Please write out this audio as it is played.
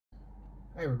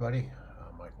Hi everybody,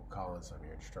 I'm Michael Collins. I'm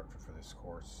your instructor for this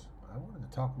course. I wanted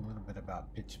to talk a little bit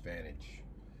about PitchVantage.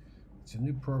 It's a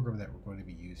new program that we're going to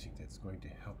be using that's going to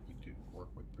help you do work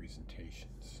with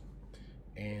presentations.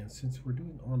 And since we're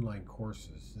doing online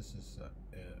courses, this is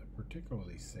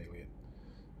particularly salient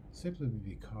simply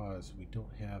because we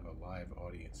don't have a live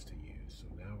audience to use. So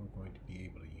now we're going to be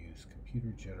able to use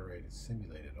computer generated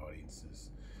simulated audiences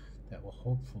that will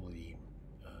hopefully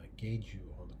gauge you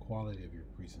on the quality of your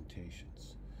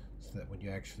presentations so that when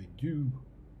you actually do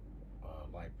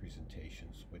live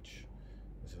presentations, which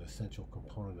is an essential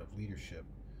component of leadership,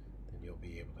 then you'll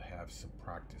be able to have some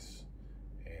practice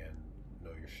and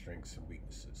know your strengths and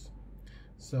weaknesses.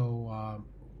 So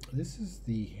this is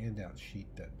the handout sheet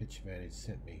that PitchVantage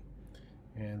sent me,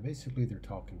 and basically they're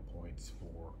talking points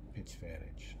for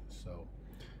PitchVantage. So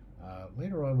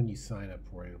later on when you sign up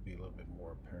for it, it'll be a little bit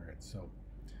more apparent. So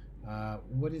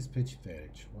what is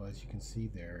PitchVantage? Well, as you can see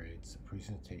there, it's a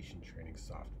presentation training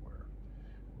software.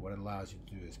 What it allows you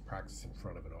to do is practice in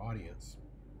front of an audience,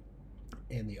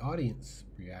 and the audience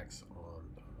reacts on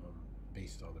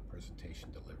based on the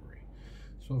presentation delivery.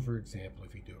 So, for example,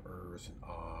 if you do ers and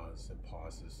ahs and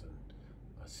pauses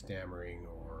and stammering,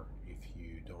 or if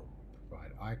you don't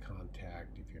provide eye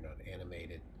contact, if you're not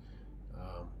animated,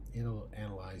 it'll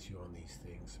analyze you on these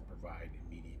things and provide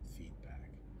immediate feedback.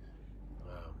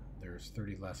 There's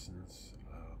 30 lessons.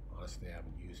 Honestly, I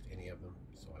haven't used any of them,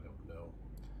 so I don't know.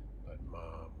 But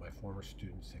my former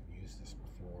students have used this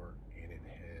before, and it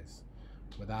has,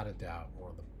 without a doubt, one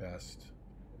of the best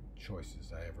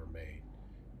choices I ever made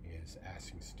is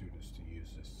asking students to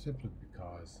use this simply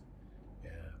because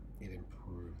it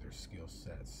improved their skill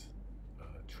sets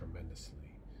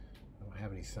tremendously. I don't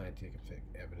have any scientific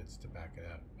evidence to back it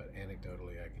up, but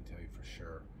anecdotally, I can tell you for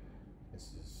sure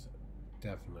this is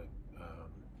definite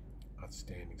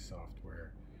outstanding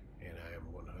software, and I am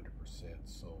 100%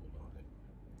 sold on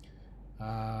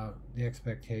it. The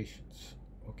expectations.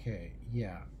 Okay,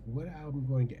 yeah. What I'm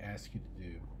going to ask you to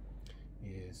do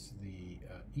is the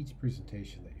each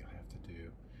presentation that you'll have to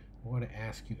do. I want to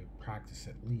ask you to practice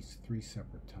at least 3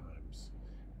 separate times,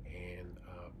 and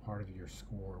part of your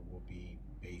score will be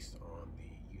based on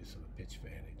the use of the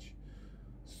PitchVantage.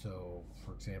 So,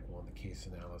 for example, on the case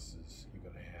analysis, you're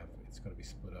going to have it's going to be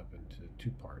split up into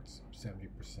 2 parts: 70%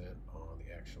 on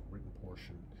the actual written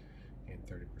portion and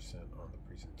 30% on the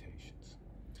presentations.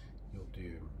 You'll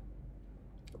do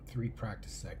 3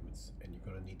 practice segments, and you're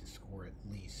going to need to score at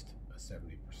least a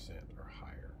 70% or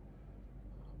higher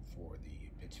for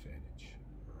the PitchVantage.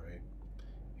 All right,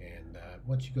 and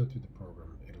once you go through the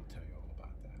program, it'll tell you all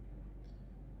about that.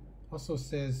 Also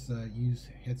says use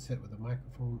headset with a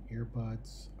microphone,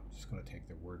 earbuds. I'm just going to take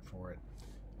their word for it.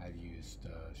 I've used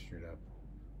straight up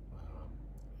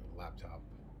laptop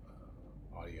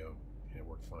audio, and it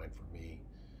worked fine for me.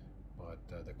 But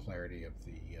the clarity of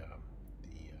the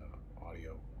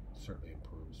audio certainly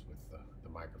improves with the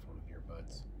microphone and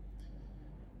earbuds.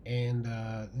 And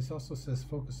this also says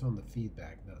focus on the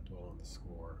feedback, not dwell on the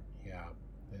score. Yeah,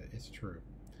 it's true.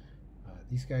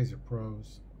 These guys are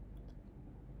pros,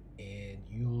 and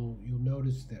you'll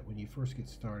notice that when you first get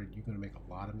started, you're going to make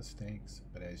a lot of mistakes,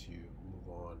 but as you move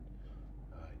on,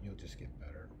 you'll just get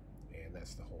better, and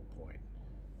that's the whole point.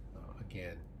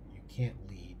 Again, you can't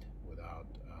lead without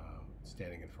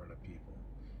standing in front of people,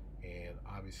 and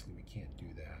obviously we can't do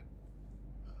that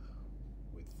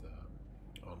with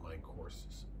online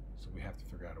courses. So we have to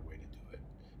figure out a way to do it,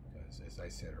 because, as I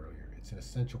said earlier, it's an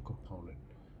essential component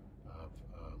of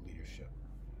leadership.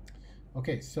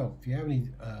 Okay, so if you have any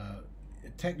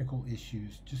technical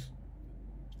issues, just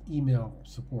email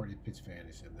support at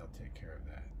PitchVantage and they'll take care of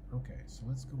that. Okay, so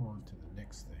let's go on to the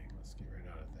next thing. Let's get right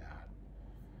out of that.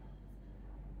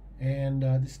 And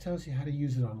this tells you how to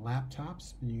use it on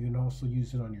laptops, but you can also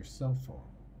use it on your cell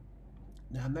phone.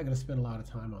 Now, I'm not going to spend a lot of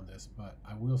time on this, but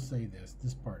I will say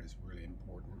this part is really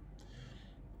important,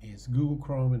 is Google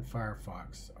Chrome and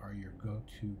Firefox are your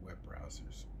go-to web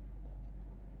browsers.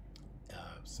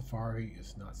 Safari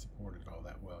is not supported all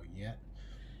that well yet,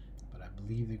 but I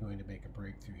believe they're going to make a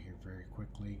breakthrough here very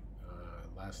quickly.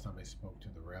 Last time I spoke to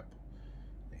the rep,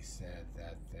 they said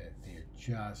that they're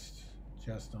just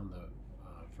on the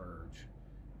verge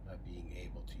of being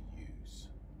able to use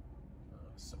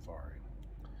Safari.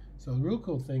 So the real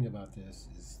cool thing about this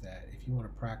is that if you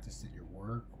want to practice at your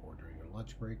work or during your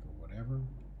lunch break or whatever,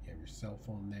 you have your cell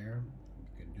phone there, you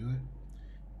can do it,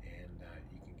 and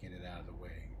you can get it out of the way.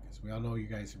 Because we all know you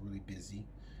guys are really busy.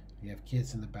 If you have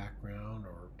kids in the background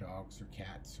or dogs or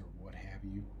cats or what have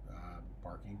you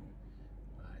barking,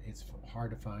 it's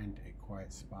hard to find a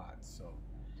quiet spot. So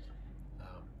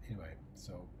anyway,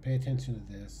 so pay attention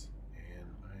to this, and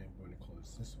I am going to close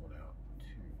this one out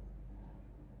too.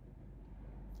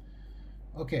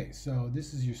 Okay, so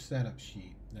this is your setup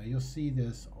sheet. Now you'll see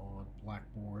this on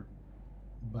Blackboard,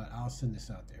 but I'll send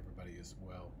this out to everybody as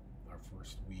well. Our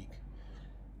first week.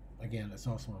 Again, it's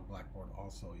also on Blackboard.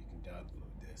 Also, you can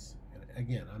download this. And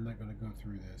again, I'm not going to go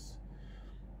through this.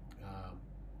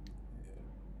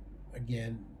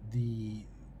 Again, the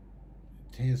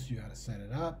tells you how to set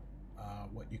it up,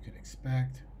 what you can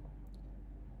expect,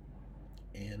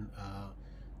 and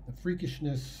the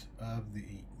freakishness of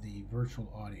the virtual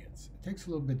audience. It takes a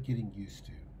little bit getting used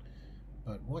to,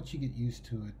 but once you get used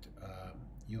to it,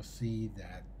 you'll see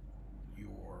that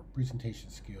your presentation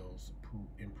skills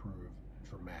improve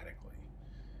dramatically.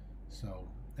 So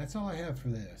that's all I have for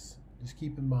this. Just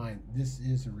keep in mind, this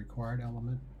is a required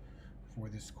element for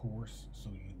this course, so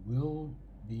you will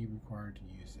be required to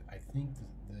use it. I think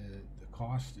the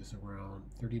cost is around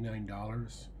 $39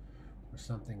 or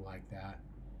something like that.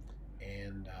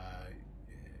 And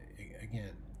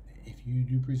again, if you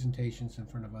do presentations in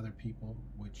front of other people,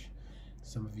 which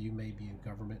some of you may be in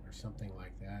government or something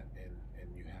like that,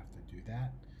 and you have to do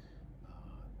that,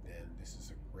 then this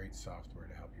is a great software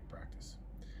to help you practice.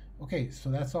 Okay, so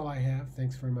that's all I have.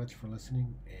 Thanks very much for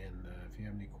listening, and if you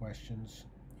have any questions,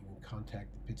 you can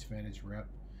contact the PitchVantage rep.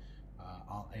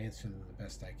 I'll answer them the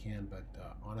best I can, but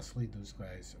honestly, those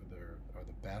guys are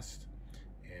the best,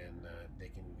 and they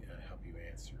can help you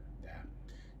answer that.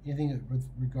 Anything with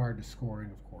regard to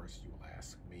scoring, of course, you will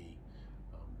ask me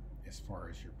as far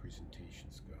as your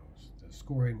presentations goes. The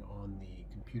scoring on the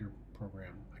computer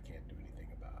program, I can't do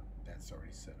anything about. That's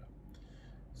already set up.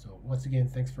 So once again,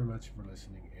 thanks very much for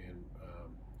listening, and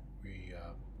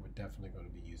we're definitely going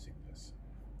to be using this.